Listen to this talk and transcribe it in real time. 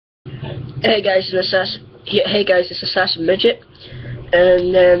Hey guys, it's Assassin Midget,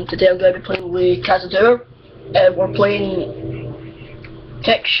 and today I'm going to be playing with Cazador, and we're playing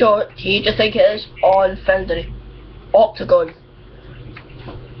Tech Shot Cage, I think it is, on Foundry Octagon.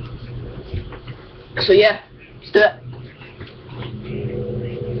 So yeah, let's do it.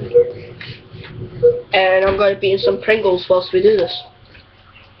 And I'm going to be eating some Pringles whilst we do this.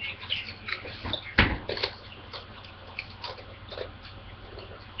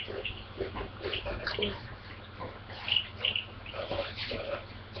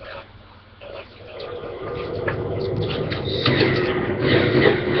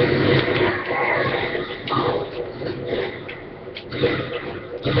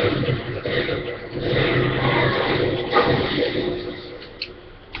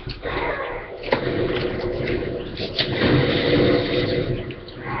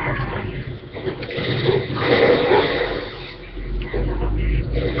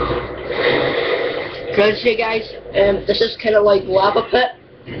 Hey guys, this is kind of like lava pit.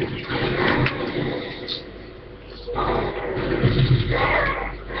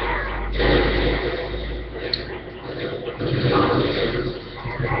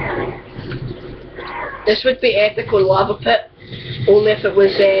 This would be epic on lava pit, only if it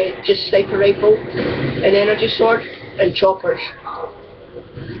was just sniper rifle, an energy sword, and choppers.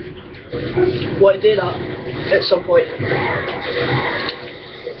 Want to do that at some point.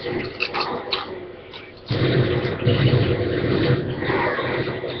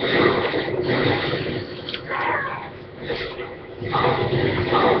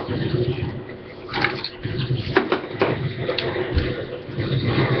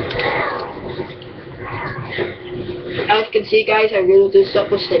 As you can see guys, I really do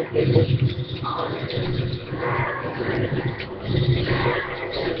suck with sniper rifle.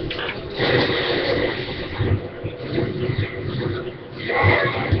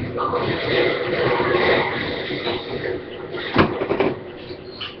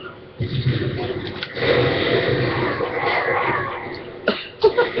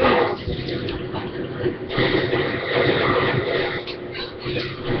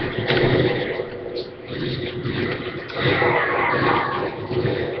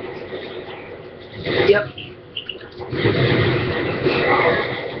 Yep.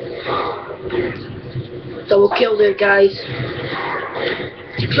 Double kill there, guys.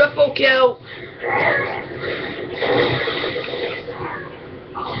 Triple kill.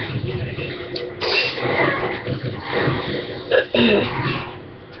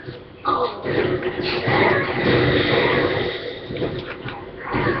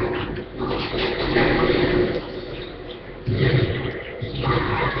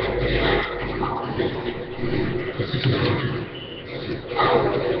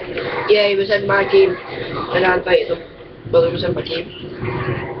 Yeah, he was in my game, and I invited him. Well, he was in my game.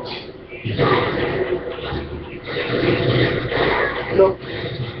 No.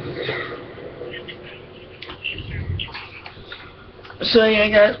 So yeah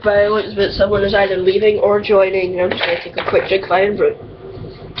guys, by the looks of it, someone is either leaving or joining. I'm just going to take a quick drink of Iron Brew.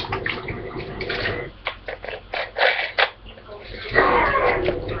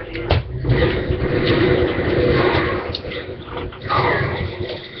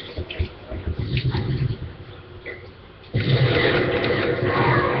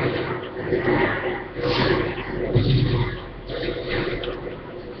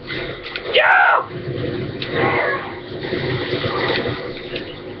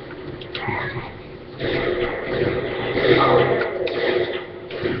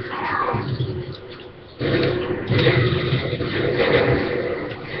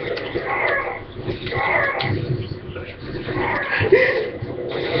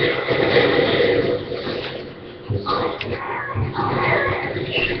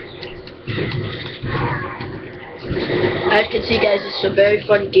 As you can see guys, it's a very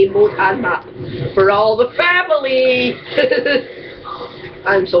fun game mode and map for all the family.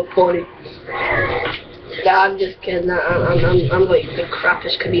 I'm so funny. Nah, I'm just kidding. I'm like the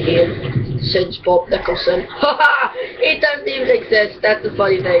crappiest comedian since Bob Nicholson. Haha! He doesn't even exist. That's the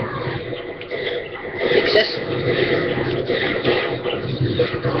funny thing. It exists.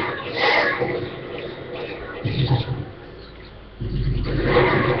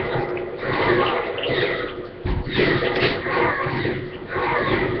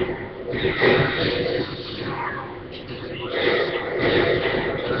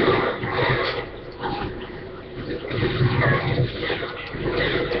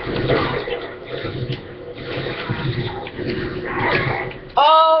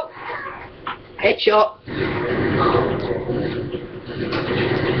 Oh! Headshot.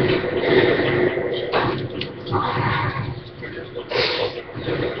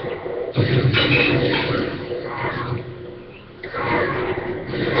 I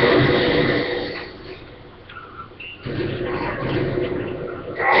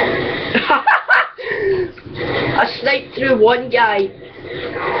sniped through one guy.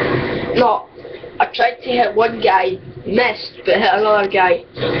 No, I tried to hit one guy, missed, but hit another guy.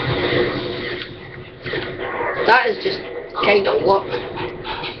 That is just kind of luck.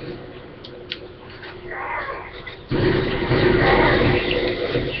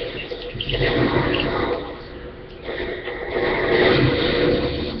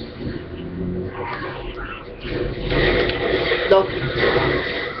 No.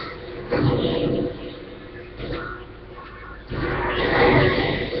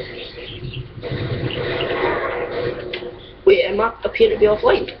 Wait, am I appear to be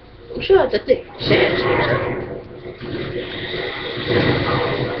offline? I'm sure I did the settings.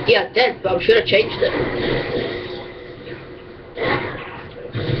 Yeah, I did, but I'm sure I changed it.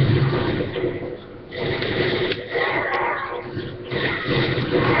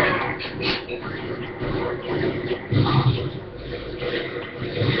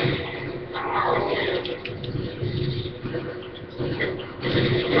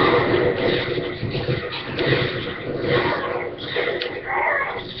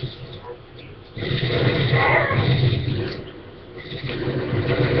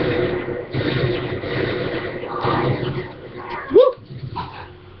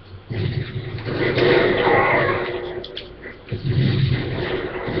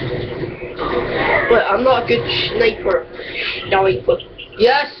 But I'm not a good sniper.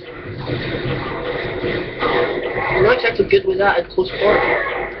 Yes! I'm not exactly good with that at close quarter.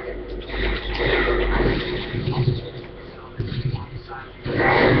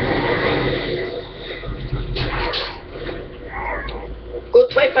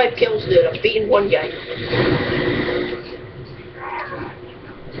 Got 25 kills there, I've beaten one guy.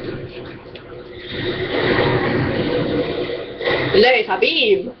 Let a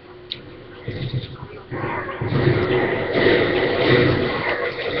beam!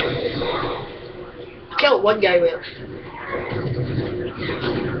 Killed one guy with.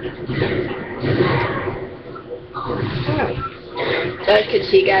 As you can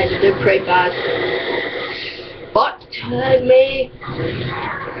see, guys, they're pretty bad. But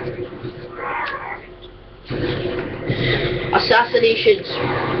assassinations.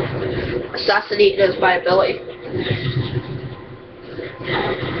 Assassinating is my ability.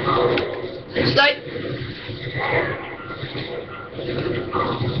 It's like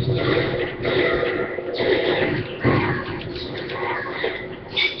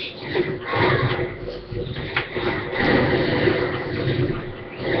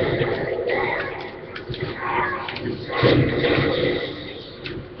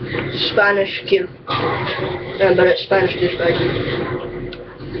Spanish kill. Remember, it's Spanish douchebag.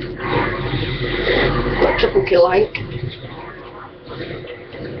 Got triple kill, I think.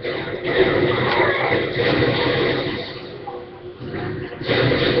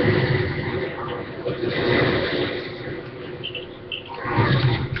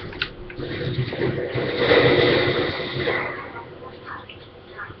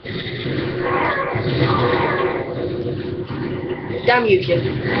 Damn you, kid.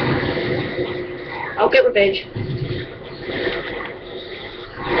 I'll get revenge.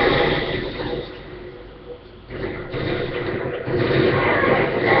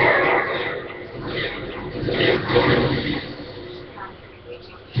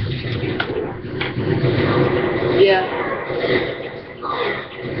 Yeah.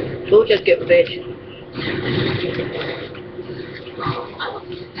 We'll just get revenge.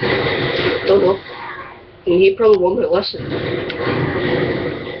 Don't know. He probably won't listen.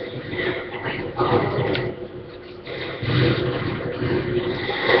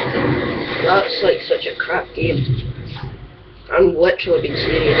 That's like such a crap game. I'm literally being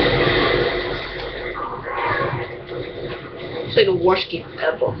serious. It's like the worst game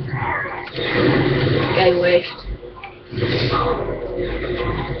ever. Guy left.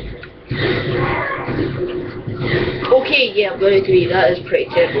 Okay, yeah, I'm gonna agree, that is pretty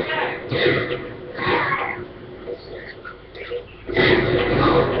terrible.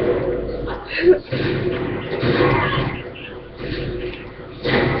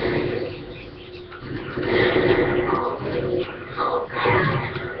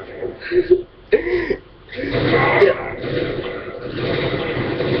 Yeah.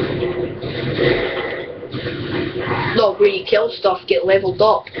 No, where you kill stuff, get leveled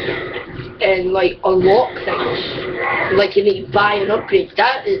up, and like unlock things. Like you need to buy an upgrade.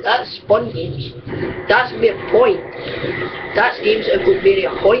 That's fun games. That's mere point. That's games that have got very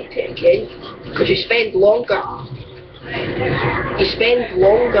a point to it, okay? Because you spend longer you spend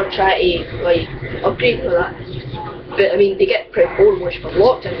longer trying to like upgrade for that. But I mean, they get pretty boring once you've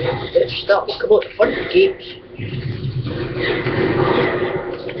unlocked it. It's still come out the fun of the games.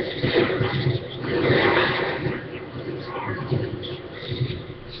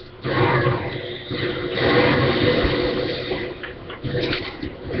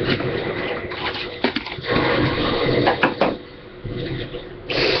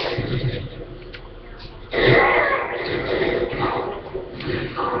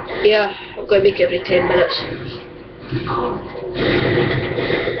 Yeah, I'm going to make it every 10 minutes.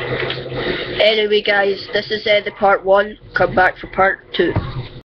 Anyway guys, this is the part 1, come back for part 2.